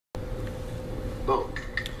Oh.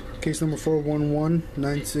 Case number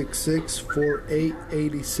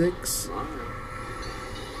 411-966-4886.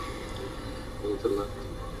 Move to the left.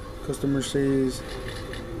 Customer says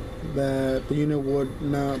that the unit would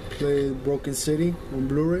not play Broken City on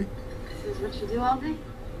Blu-ray. This is what you do all day?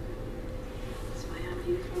 Spy on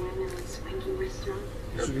beautiful women in a swanky restaurant?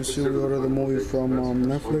 As you can see, we ordered the movie from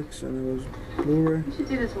Netflix, and it was Blu-ray. You should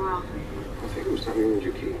do this more often. I think it was time you moved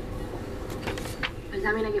your key. Does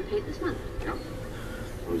that mean I get paid this month? Yeah.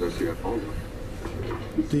 What was that you got phone?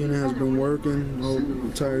 The unit has been working the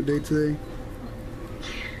entire day today.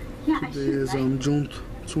 Yeah, I Today should, is right? June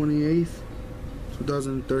 28th,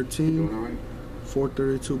 2013,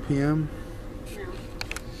 4:32 p.m. No.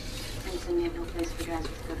 They say we have no place for guys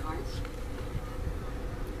with good hearts.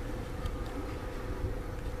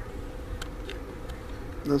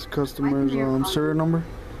 That's customer's serial number,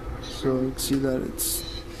 so you can see that it's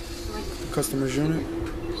customer's unit.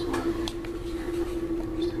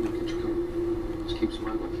 Just keep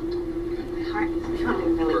smiling. My heart is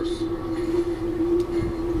pounding really. First.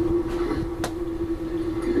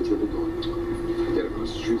 Get to the door. Get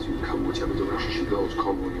across the street so you can come whichever direction she goes.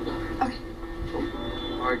 Call me when you're done. Okay.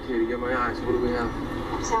 All right, Katie, get my eyes. What do we have?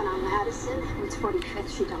 Uptown on Madison. It's 45th.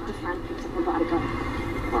 She dumped a friend, picked up her bodyguard.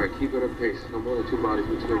 All right, keep it at pace. No more than 2 bodies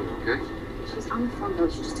between you, okay? She's on the phone, though.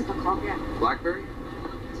 She just took a call. Yeah. Blackberry?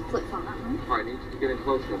 It's a flip phone, huh? All right, need you to get in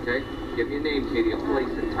closer, okay? Give me a name, Katie, a place,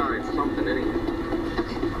 a time, something, anything.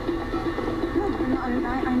 No, I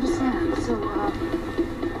understand. So,